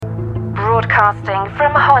Broadcasting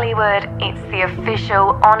from Hollywood, it's the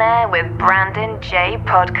official On Air with Brandon J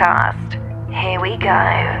podcast. Here we go.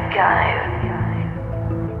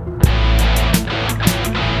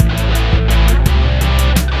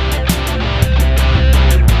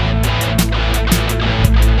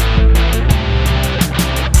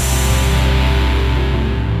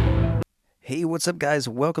 Hey, what's up, guys?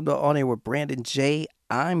 Welcome to On Air with Brandon J.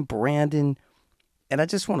 I'm Brandon, and I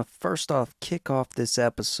just want to first off kick off this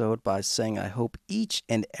episode by saying I hope each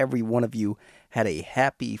and every one of you had a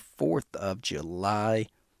happy 4th of July.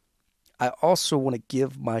 I also want to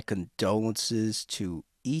give my condolences to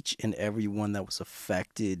each and every one that was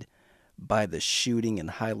affected by the shooting in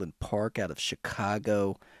Highland Park out of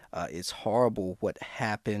Chicago. It's horrible what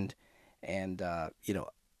happened, and,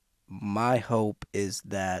 my hope is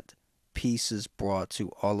that peace is brought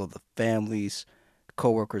to all of the families,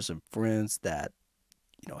 coworkers, and friends that,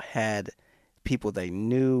 had people they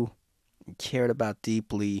knew and cared about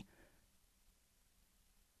deeply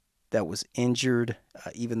that was injured,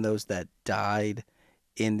 even those that died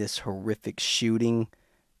in this horrific shooting.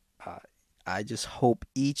 I just hope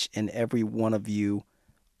each and every one of you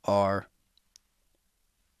are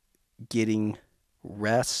getting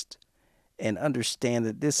rest and understand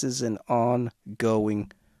that this is an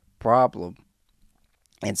ongoing problem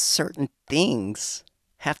and certain things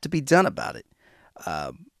have to be done about it.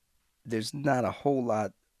 There's not a whole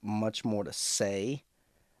lot much more to say.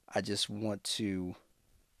 I just want to,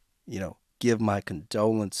 give my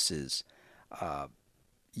condolences.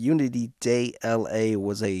 Unity Day LA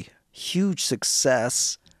was a huge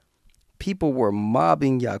success. People were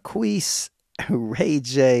mobbing Yaquis, Ray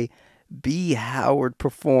J, B. Howard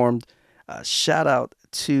performed. Shout out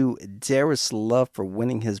to Darius Love for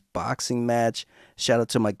winning his boxing match. Shout out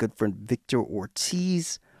to my good friend Victor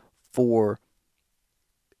Ortiz for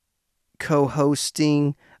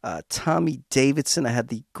co-hosting. Tommy Davidson, I had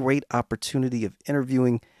the great opportunity of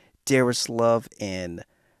interviewing Darius Love and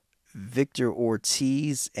Victor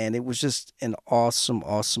Ortiz, and it was just an awesome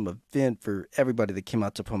event for everybody that came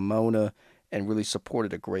out to Pomona and really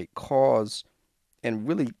supported a great cause and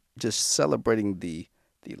really just celebrating the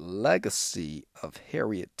legacy of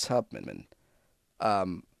Harriet Tubman. A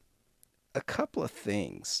couple of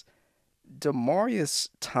things. Demaryius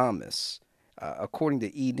Thomas, according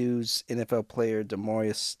to E! News, NFL player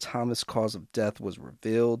Demaryius Thomas' cause of death was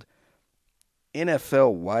revealed.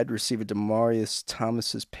 NFL wide receiver Demaryius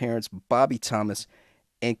Thomas's parents, Bobby Thomas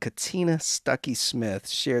and Katina Stuckey Smith,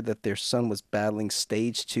 shared that their son was battling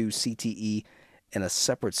stage 2 CTE and a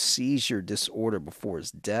separate seizure disorder before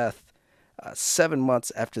his death. 7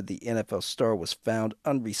 months after the NFL star was found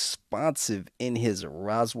unresponsive in his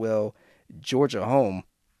Roswell, Georgia home,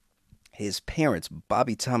 his parents,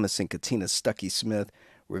 Bobby Thomas and Katina Stuckey Smith,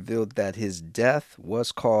 revealed that his death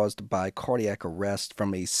was caused by cardiac arrest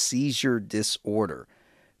from a seizure disorder.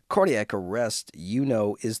 Cardiac arrest,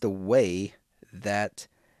 is the way that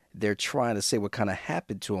they're trying to say what kind of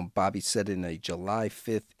happened to him, Bobby said in a July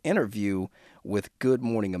 5th interview with Good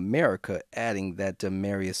Morning America, adding that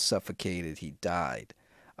Demaryius suffocated. He died.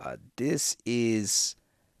 This is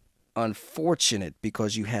unfortunate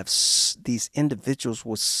because you have these individuals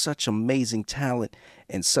with such amazing talent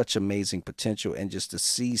and such amazing potential, and just to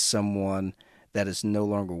see someone that is no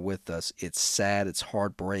longer with us, it's sad, it's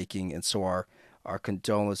heartbreaking, and so our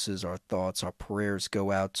condolences, our thoughts, our prayers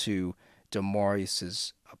go out to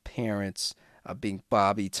Demaryius's parents, being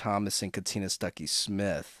Bobby Thomas and Katina Stuckey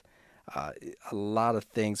Smith. A lot of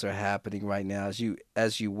things are happening right now,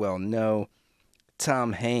 as you well know.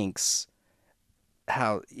 Tom Hanks,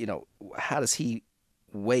 how does he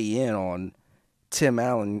weigh in on Tim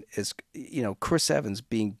Allen as Chris Evans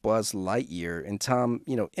being Buzz Lightyear, and Tom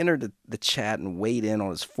entered the chat and weighed in on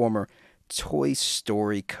his former Toy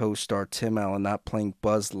Story co-star Tim Allen not playing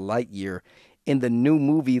Buzz Lightyear in the new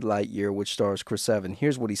movie Lightyear, which stars Chris Evans.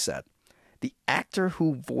 Here's what he said. The actor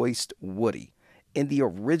who voiced Woody in the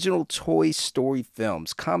original Toy Story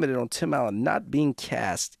films commented on Tim Allen not being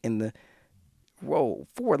cast in the role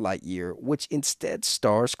for Lightyear, which instead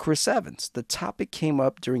stars Chris Evans. The topic came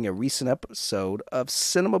up during a recent episode of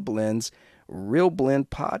Cinema Blend's Real Blend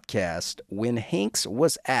podcast when Hanks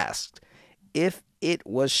was asked if it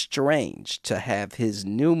was strange to have his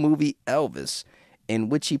new movie Elvis, in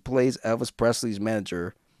which he plays Elvis Presley's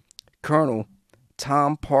manager, Colonel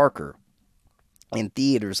Tom Parker, in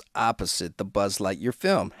theaters opposite the Buzz Lightyear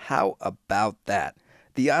film. How about that?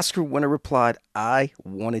 The Oscar winner replied, I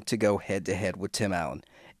wanted to go head-to-head with Tim Allen,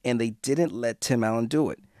 and they didn't let Tim Allen do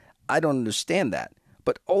it. I don't understand that.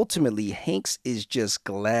 But ultimately, Hanks is just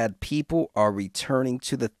glad people are returning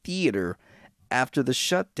to the theater after the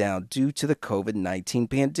shutdown due to the COVID-19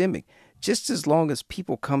 pandemic. Just as long as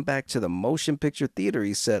people come back to the motion picture theater,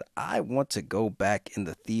 he said, I want to go back in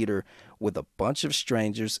the theater with a bunch of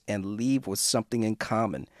strangers and leave with something in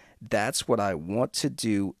common. That's what I want to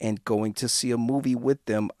do, and going to see a movie with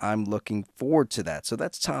them, I'm looking forward to that. So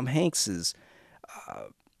that's Tom Hanks's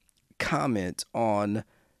comment on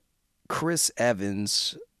Chris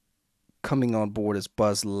Evans coming on board as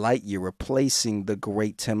Buzz Lightyear, replacing the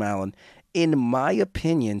great Tim Allen. In my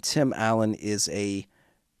opinion, Tim Allen is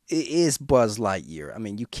Buzz Lightyear. I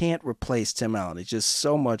mean, you can't replace Tim Allen. It's just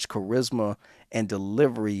so much charisma and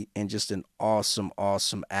delivery, and just an awesome,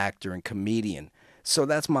 awesome actor and comedian. So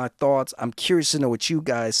that's my thoughts. I'm curious to know what you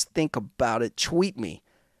guys think about it. Tweet me,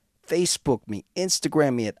 Facebook me,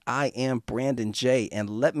 Instagram me at I am Brandon J, and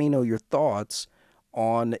let me know your thoughts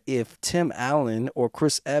on if Tim Allen or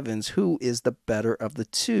Chris Evans, who is the better of the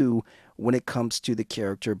two when it comes to the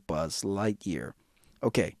character Buzz Lightyear.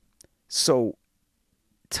 Okay, so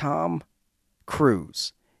Tom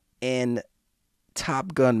Cruise in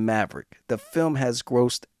Top Gun Maverick. The film has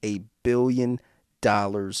grossed $1 billion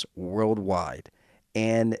worldwide.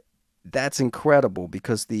 And that's incredible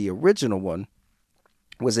because the original one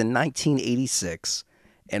was in 1986.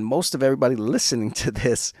 And most of everybody listening to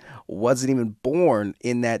this wasn't even born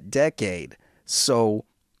in that decade. So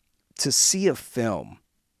to see a film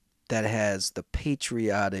that has the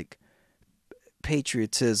patriotism,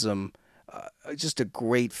 just a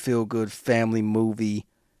great feel-good family movie,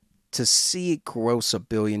 to see it gross $1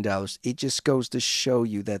 billion, it just goes to show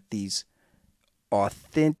you that these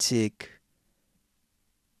authentic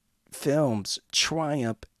films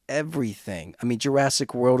triumph everything. I mean,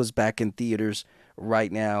 Jurassic World is back in theaters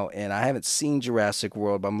right now, and I haven't seen Jurassic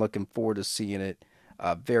World, but I'm looking forward to seeing it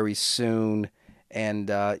very soon. And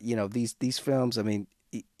these films, I mean,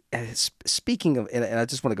 speaking of, and I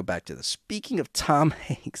just want to go back to this. Speaking of Tom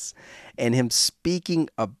Hanks and him speaking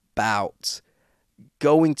about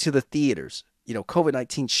going to the theaters,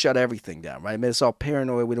 COVID-19 shut everything down, right? I mean, it's all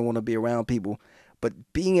paranoid. We don't want to be around people,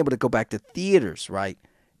 but being able to go back to theaters, right?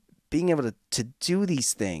 Being able to do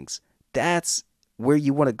these things, that's where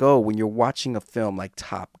you want to go when you're watching a film like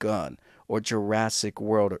Top Gun or Jurassic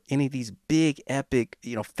World or any of these big, epic,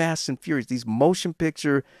 Fast and Furious, these motion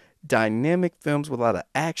picture dynamic films with a lot of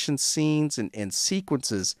action scenes and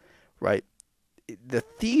sequences, right? The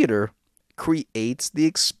theater creates the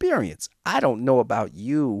experience. I don't know about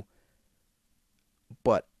you,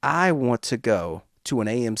 but I want to go to an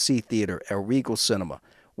AMC theater, a Regal Cinema,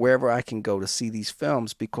 wherever I can go to see these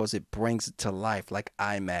films because it brings it to life, like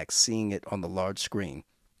IMAX, seeing it on the large screen.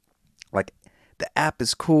 Like, the app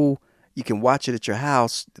is cool. You can watch it at your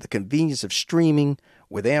house. The convenience of streaming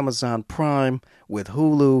with Amazon Prime, with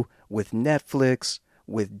Hulu, with Netflix,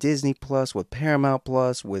 with Disney Plus, with Paramount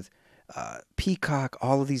Plus, with Peacock,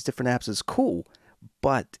 all of these different apps is cool,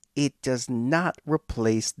 but it does not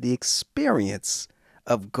replace the experience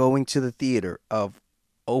of going to the theater, of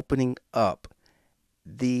opening up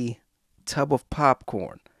the tub of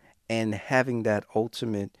popcorn and having that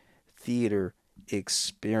ultimate theater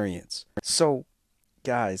experience. So,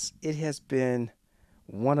 guys, it has been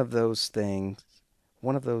one of those things,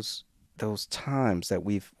 one of those times that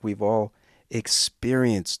we've all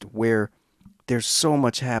experienced where there's so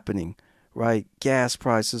much happening, right? Gas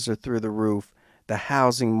prices are through the roof. The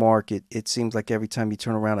housing market, it seems like every time you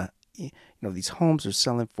turn around, these homes are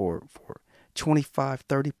selling for 25,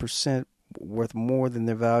 30% worth more than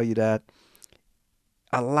they're valued at.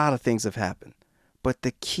 A lot of things have happened. But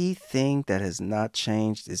the key thing that has not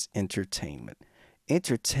changed is entertainment.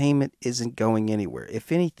 Entertainment isn't going anywhere.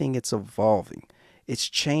 If anything, it's evolving. It's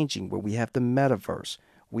changing where we have the metaverse.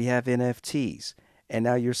 We have NFTs. And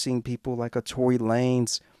now you're seeing people like a Tory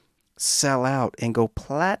Lanez sell out and go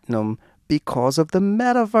platinum because of the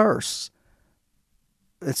metaverse.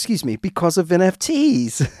 Because of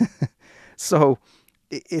NFTs. So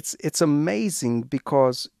it's amazing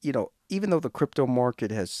because, even though the crypto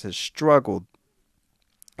market has struggled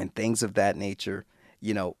and things of that nature,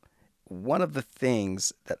 one of the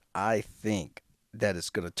things that I think that is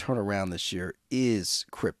going to turn around this year is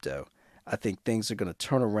crypto. I think things are going to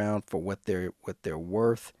turn around for what they're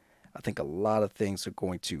worth. I think a lot of things are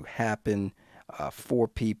going to happen for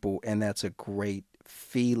people, and that's a great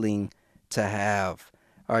feeling to have.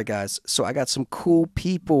 All right, guys. So I got some cool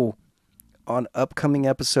people on upcoming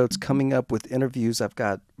episodes coming up with interviews. I've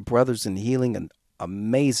got Brothers in Healing, an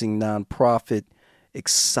amazing nonprofit.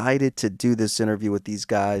 Excited to do this interview with these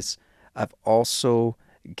guys. I've also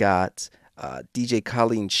got DJ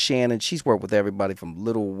Colleen Shannon. She's worked with everybody from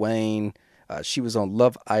Lil Wayne. She was on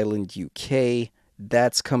Love Island UK.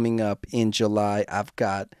 That's coming up in July. I've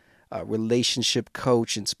got relationship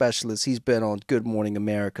coach and specialist. He's been on Good Morning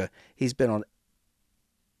America. He's been on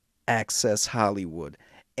Access Hollywood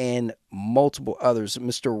and multiple others.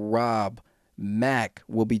 Mr. Rob Mack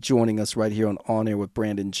will be joining us right here on Air with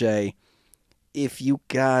Brandon J. If you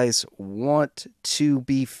guys want to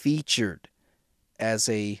be featured as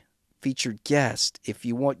a featured guest, if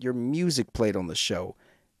you want your music played on the show,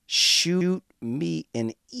 shoot me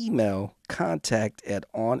an email,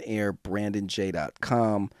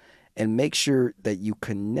 contact@onairbrandonj.com, and make sure that you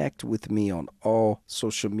connect with me on all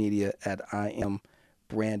social media at I am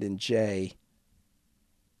Brandon J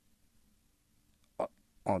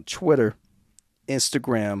on Twitter,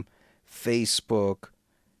 Instagram, Facebook.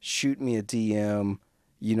 Shoot me a DM.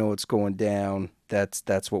 You know what's going down.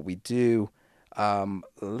 That's what we do.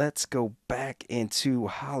 Let's go back into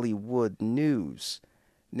Hollywood news.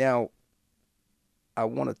 Now, I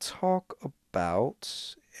want to talk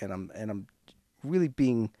about, and I'm really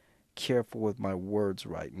being careful with my words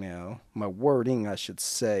right now. My wording, I should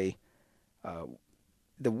say.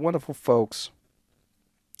 The wonderful folks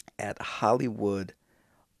at Hollywood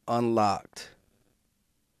Unlocked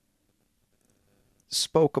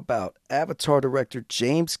spoke about Avatar director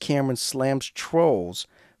James Cameron slams trolls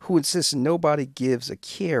who insists nobody gives a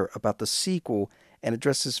care about the sequel and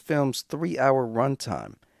addresses film's 3-hour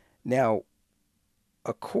runtime. Now,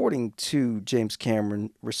 according to James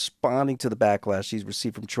Cameron, responding to the backlash he's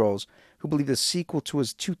received from trolls who believe the sequel to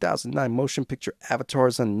his 2009 motion picture Avatar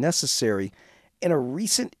is unnecessary, in a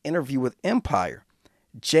recent interview with Empire,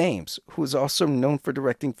 James, who is also known for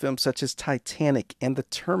directing films such as Titanic and The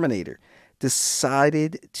Terminator,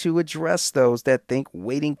 decided to address those that think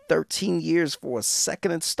waiting 13 years for a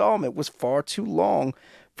second installment was far too long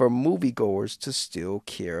for moviegoers to still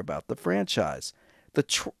care about the franchise.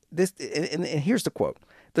 And here's the quote: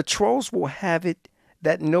 "The trolls will have it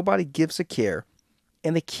that nobody gives a care,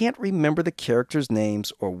 and they can't remember the characters'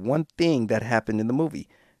 names or one thing that happened in the movie,"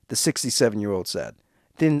 the 67-year-old said.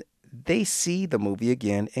 Then they see the movie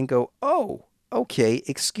again and go, "Oh, okay,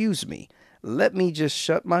 excuse me. Let me just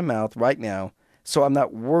shut my mouth right now so I'm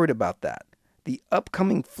not worried about that." The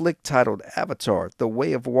upcoming flick titled Avatar: The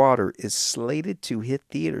Way of Water is slated to hit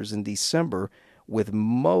theaters in December, with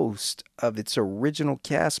most of its original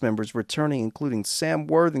cast members returning, including Sam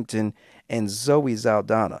Worthington and Zoe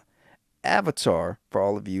Saldana. Avatar, for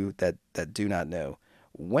all of you that do not know,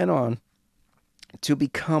 went on to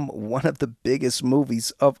become one of the biggest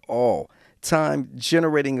movies of all time,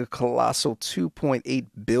 generating a colossal $2.8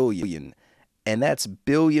 billion, and that's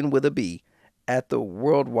billion with a B, at the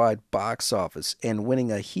worldwide box office, and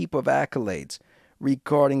winning a heap of accolades.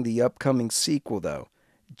 Regarding the upcoming sequel, though,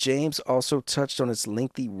 James also touched on its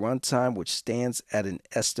lengthy runtime, which stands at an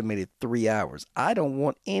estimated 3 hours. "I don't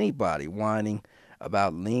want anybody whining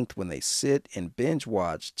about length when they sit and binge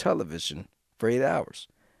watch television for 8 hours.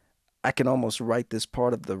 I can almost write this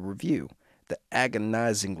part of the review. The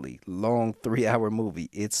agonizingly long 3-hour movie.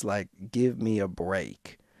 It's like, give me a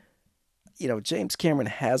break." You know, James Cameron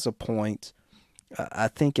has a point. I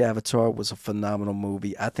think Avatar was a phenomenal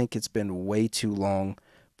movie. I think it's been way too long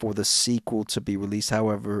for the sequel to be released.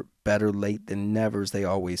 However, better late than never, as they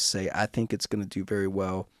always say. I think it's going to do very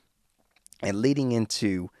well. And leading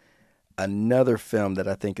into another film that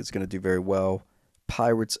I think is going to do very well,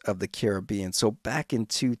 Pirates of the Caribbean. So back in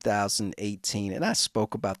 2018, and I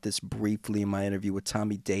spoke about this briefly in my interview with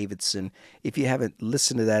Tommy Davidson. If you haven't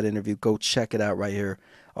listened to that interview, go check it out right here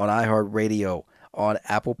on iHeartRadio, on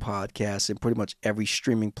Apple Podcasts, and pretty much every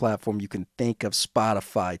streaming platform you can think of: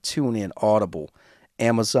 Spotify, TuneIn, Audible,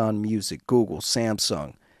 Amazon Music, Google,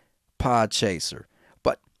 Samsung, Podchaser.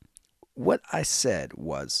 But what I said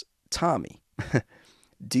was, Tommy,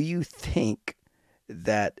 do you think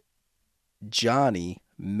that Johnny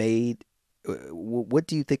made, what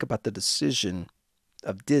do you think about the decision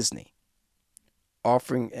of Disney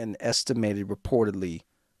offering an estimated, reportedly,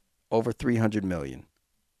 over $300 million,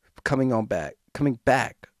 coming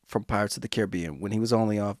back from Pirates of the Caribbean, when he was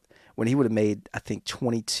only off, when he would have made, I think,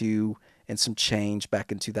 22 and some change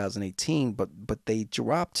back in 2018, but they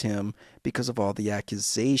dropped him because of all the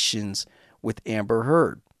accusations with Amber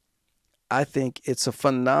Heard. I think it's a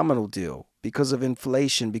phenomenal deal because of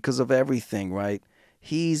inflation, because of everything, right?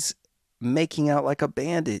 He's making out like a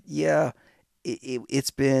bandit. Yeah,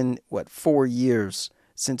 it's been, 4 years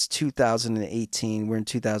since 2018. We're in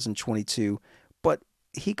 2022. But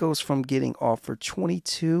he goes from getting offered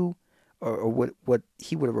 22, or what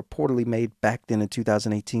he would have reportedly made back then in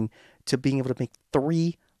 2018, to being able to make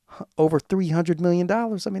over $300 million.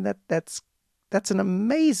 I mean, that's an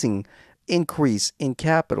amazing increase in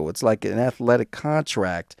capital. It's like an athletic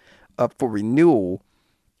contract up for renewal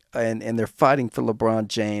and they're fighting for LeBron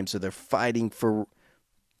James, or they're fighting for,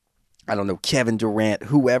 I don't know, Kevin Durant,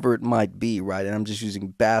 whoever it might be, right? And I'm just using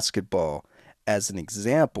basketball as an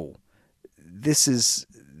example. This is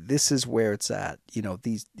where it's at.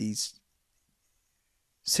 These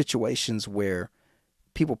situations where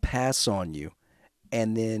people pass on you,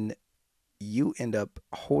 and then you end up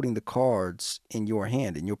holding the cards in your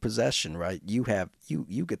hand, in your possession, right? You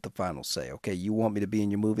get the final say. Okay, you want me to be in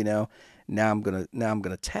your movie now? Now I'm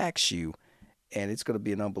gonna tax you, and it's gonna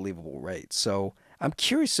be an unbelievable rate. So I'm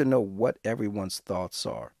curious to know what everyone's thoughts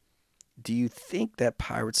are. Do you think that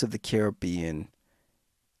Pirates of the Caribbean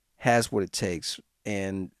has what it takes,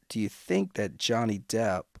 and do you think that Johnny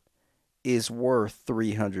Depp is worth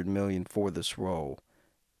 $300 million for this role?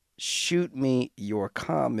 Shoot me your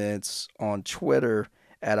comments on Twitter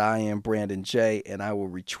at I am Brandon J, and I will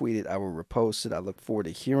retweet it. I will repost it. I look forward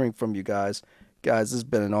to hearing from you guys. Guys, this has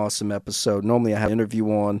been an awesome episode. Normally I have an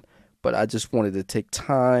interview on, but I just wanted to take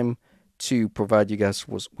time to provide you guys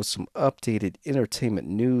with some updated entertainment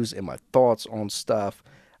news and my thoughts on stuff.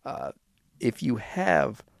 If you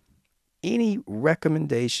have any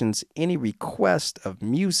recommendations, any request of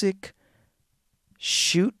music,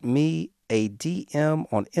 shoot me a DM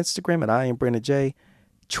on Instagram at I am Brandon J.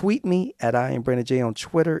 Tweet me at I am Brandon J on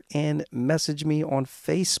Twitter, and message me on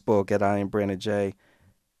Facebook at I am Brandon J.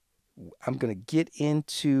 I'm going to get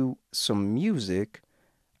into some music.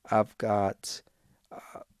 I've got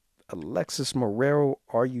Alexis Marrero,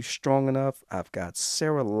 Are You Strong Enough? I've got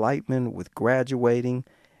Sarah Lightman with Graduating,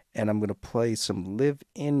 and I'm going to play some Live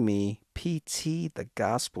In Me, PT, the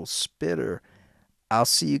Gospel Spitter. I'll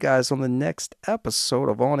see you guys on the next episode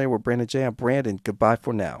of On Air with Brandon J. I'm Brandon. Goodbye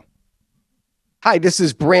for now. Hi, this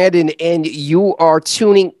is Brandon, and you are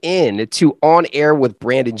tuning in to On Air with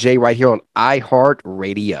Brandon J. right here on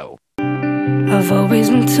iHeartRadio. I've always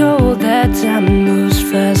been told that time moves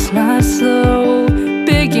fast, not slow,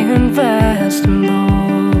 big and vast and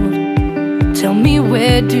bold. Tell me,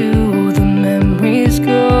 where do the memories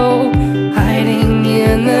go, hiding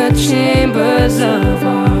in the chambers of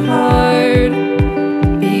our heart?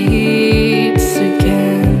 Beats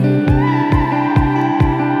again.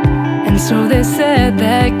 And so they said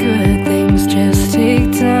that good things just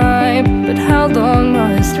take time, but how long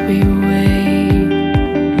must we wait?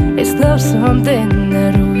 Is love something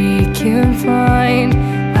that we can find,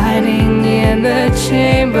 hiding in the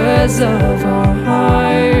chambers of our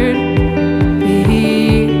heart?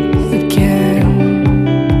 Beats again.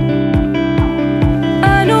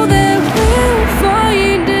 I know that we'll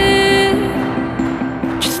find it.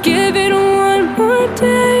 Just give it one more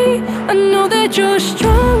day. I know that you're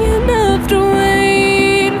strong enough to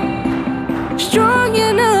wait, strong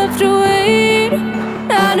enough to wait.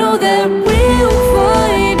 I know that we'll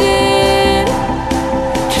find it.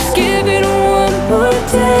 Just give it one more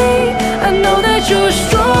day. I know that you're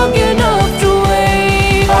strong enough to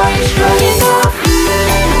wait. Are you strong enough?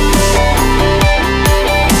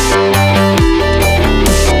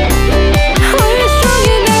 Are you strong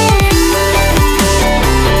enough?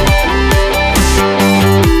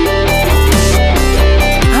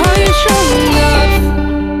 Are you strong enough?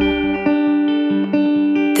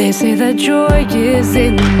 They say that joy is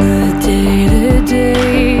in the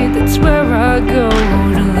day-to-day. That's where I go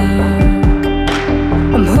to look.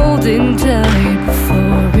 I'm holding tight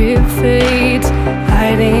before it fades,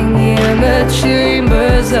 hiding in the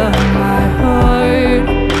chambers of my heart.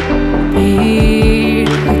 Beat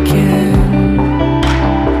again.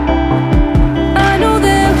 I know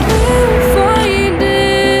that we'll find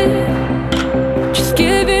it. Just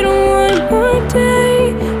give it one more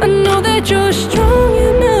day. I know that you're strong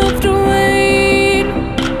enough to wait,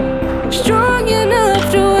 strong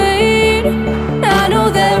enough to wait. I know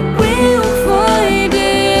that we'll find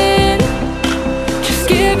it. Just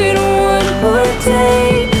give it one more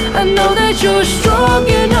day. I know that you're strong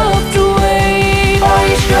enough to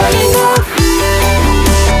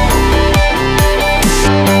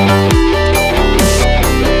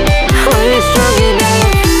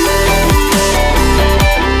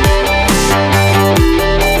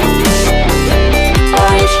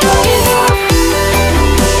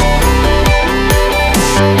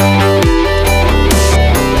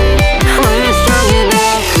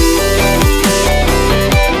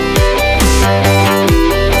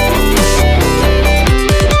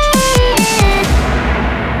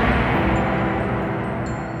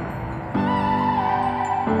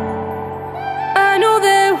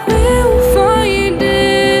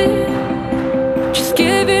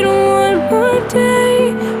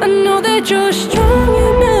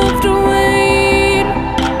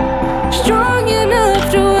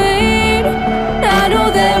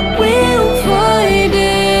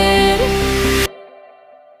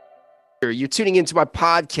tuning into my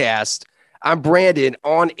podcast. I'm Brandon,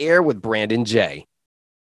 on air with Brandon J.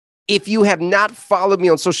 If you have not followed me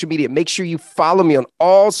on social media, make sure you follow me on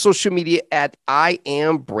all social media at I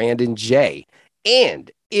am Brandon J.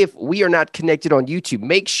 And if we are not connected on YouTube,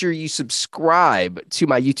 make sure you subscribe to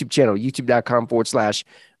my YouTube channel,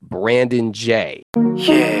 youtube.com/Brandon J.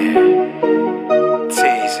 Yeah, it's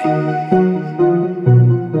easy.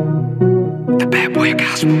 The bad boy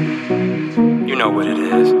gospel. You know what it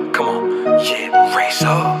is. Come on, yeah, raise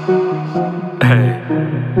up. Hey,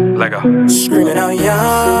 let go. Screaming out,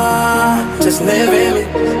 yeah, just live in me.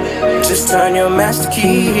 Just turn your master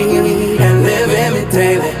key and live in me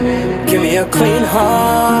daily. Give me a clean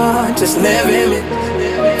heart, just live in me.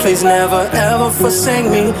 Please never ever forsake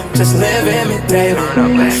me, just live in me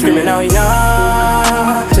daily. Screaming out,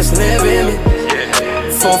 yeah, just live in me.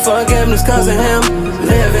 For forgiveness cause of him,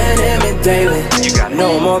 living in me daily.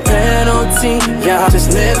 No more penalty, yeah,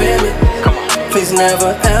 just live in me. Please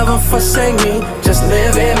never ever forsake me, just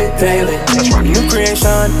live in me daily. New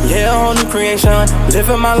creation, yeah, whole new creation.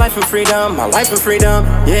 Living my life in freedom, my life in freedom.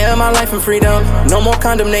 Yeah, my life in freedom. No more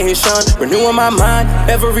condemnation, renewing my mind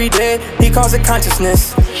every day. He calls it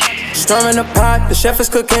consciousness. Stirring the pot, the chef is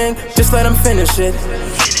cooking, just let him finish it.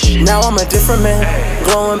 Now I'm a different man,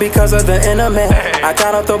 glowing because of the inner man. I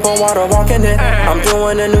got out the boat, water, walking it. I'm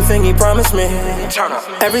doing a new thing he promised me.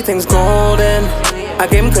 Everything's golden, I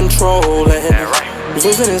gave him control and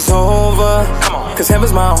losing is over, cause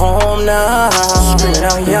heaven's my home now. Screaming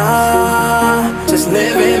out, yeah, just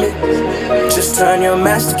live in me. Just turn your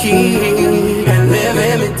master key and live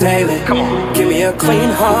in me daily. Give me a clean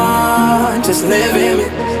heart, just live in me.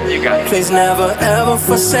 Please never ever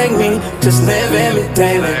forsake me, just live in me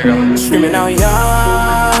daily. Screaming out,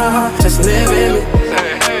 yeah, just live in me.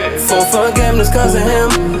 For forgiveness cause of him,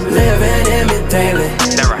 living in me daily.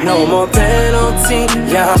 No more penalty,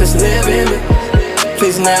 yeah, just live in me.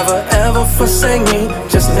 Please never ever forsake me,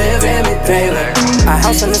 just live in me daily. A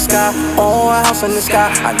house in the sky, oh, a house in the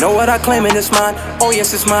sky. I know what I claim it is mine, oh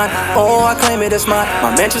yes it's mine. Oh, I claim it is mine, my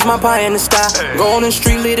mansion's my pie in the sky. Golden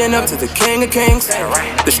street leading up to the King of Kings.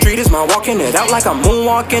 The street is my walking it out like I'm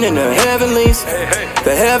moonwalking in the heavenlies.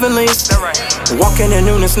 The heavenlies, walking in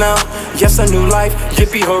newness now. Yes, a new life,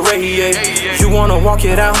 yippee hooray, yeah. You wanna walk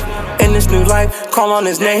it out in this new life, call on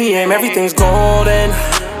his name. Everything's golden,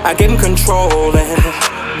 I gave him control and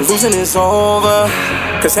losing is over,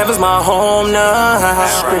 cause heaven's my home now.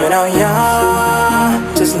 Screaming out, yeah,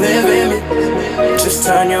 just live in me. Just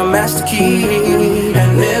turn your master key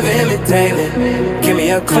and live in me daily. Give me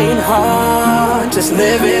a clean heart, just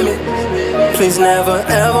live in me. Please never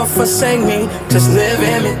ever forsake me, just live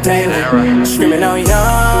in me daily. Screaming out,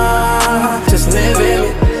 yeah, just live in me.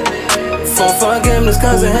 For forgiveness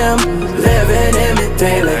cause of him, living in me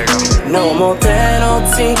daily. No more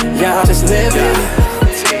penalty, yeah, just live in me.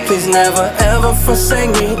 Please never ever forsake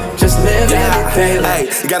me, just live in it daily. Hey,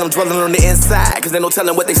 you got them dwelling on the inside, cause they no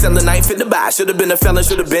telling what they selling, I ain't fit to buy. Should've been a felon,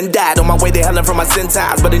 should've been died. On my way to hell from my sin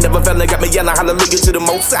times, but they never fell and got me yelling hallelujah to the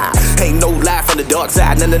most high. Ain't no lie from the dark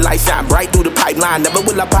side, none of the light shine bright through the pipeline. Never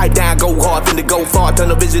will I pipe down, go hard, finna go far. Turn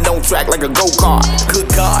the vision on track like a go-kart. Good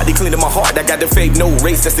God, he cleaning my heart, I got the faith, no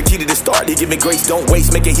race. That's the key to the start, he give me grace, don't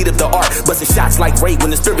waste. Make it heat up the art, busting shots like rape when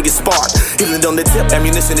the spirit gets sparked. Healing on the tip,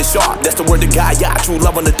 ammunition is sharp. That's the word of God, yeah, true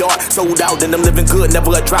love on the dark. Sold out and I'm living good, never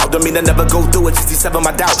a drought. Don't mean I never go through it, 67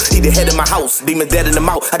 my doubt. He the head in my house, demon dead in the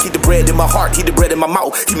mouth. I keep the bread in my heart, he the bread in my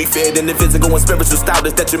mouth. Keep me fed in the physical and spiritual style.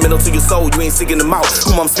 That's detrimental to your soul, you ain't seeking them out.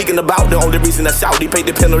 Whom I'm speaking about, the only reason I shout. He paid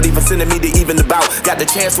the penalty for sending me to even the bout. Got the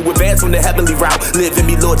chance to advance on the heavenly route. Live in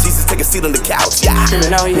me, Lord Jesus, take a seat on the couch, yeah.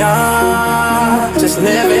 Screaming out, yeah, just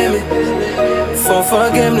live in me. For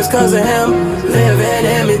forgiveness cause of him, living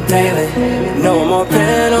in me daily. No more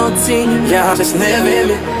penalty, yeah, just live in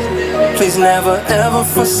me. Please never ever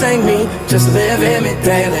forsake me, just live in me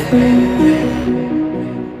daily.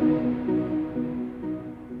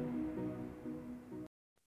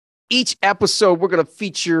 Each episode, we're going to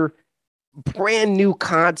feature brand new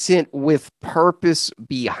content with purpose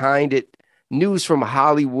behind it. News from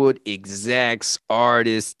Hollywood, execs,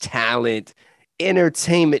 artists, talent,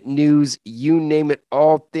 entertainment news, you name it,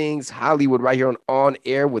 all things Hollywood right here on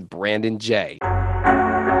Air with Brandon J.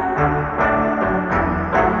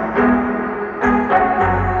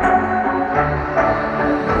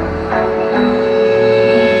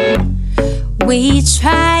 We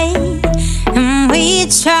try and we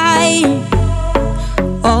try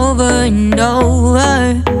over and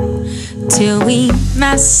over till we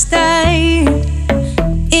master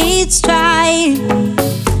each try,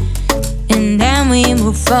 and then we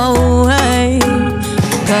move forward.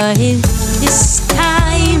 But this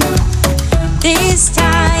time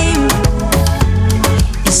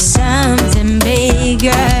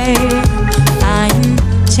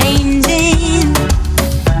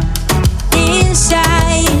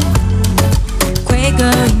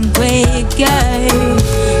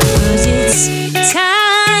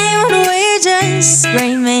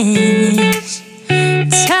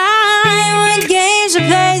this time when games are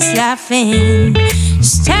placed laughing.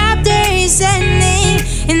 This chapter is ending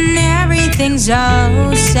and everything's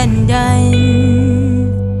all said and done.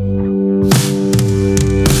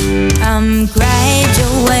 I'm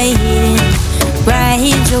graduating,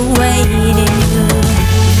 graduating you.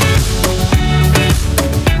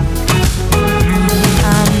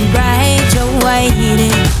 I'm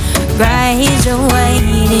graduating,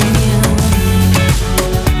 graduating you.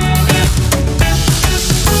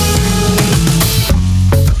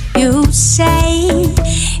 You say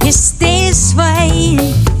it's this way,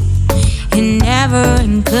 it never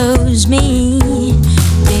includes me.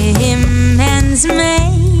 The man's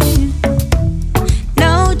made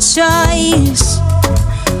no choice,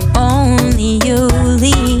 only you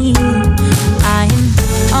lead. I'm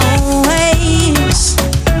always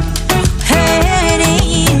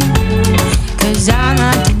hurting, 'cause I'm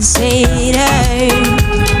not considered.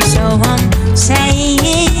 So I'm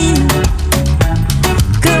saying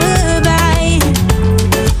goodbye,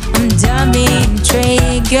 I'm done being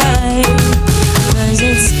triggered. 'Cause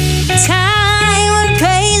it's time when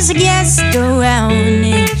praise against the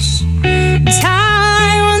roundness,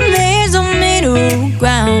 time when there's a middle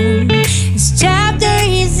ground. This chapter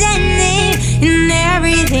is ending and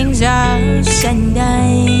everything's all said and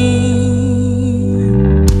done.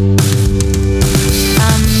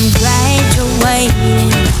 I'm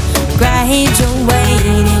graduating,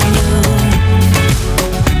 graduating you.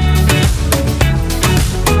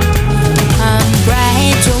 I'm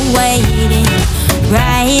graduating,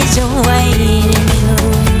 graduating you.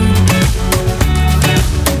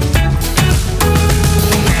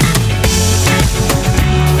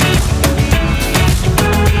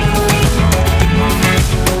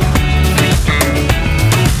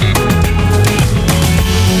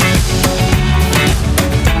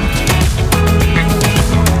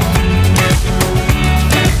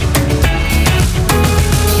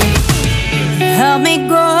 Help me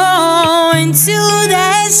grow into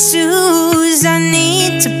the shoes I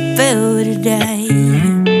need to fill today.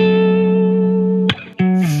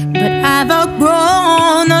 But I've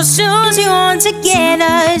outgrown those shoes we want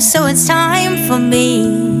together, so it's time for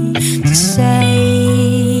me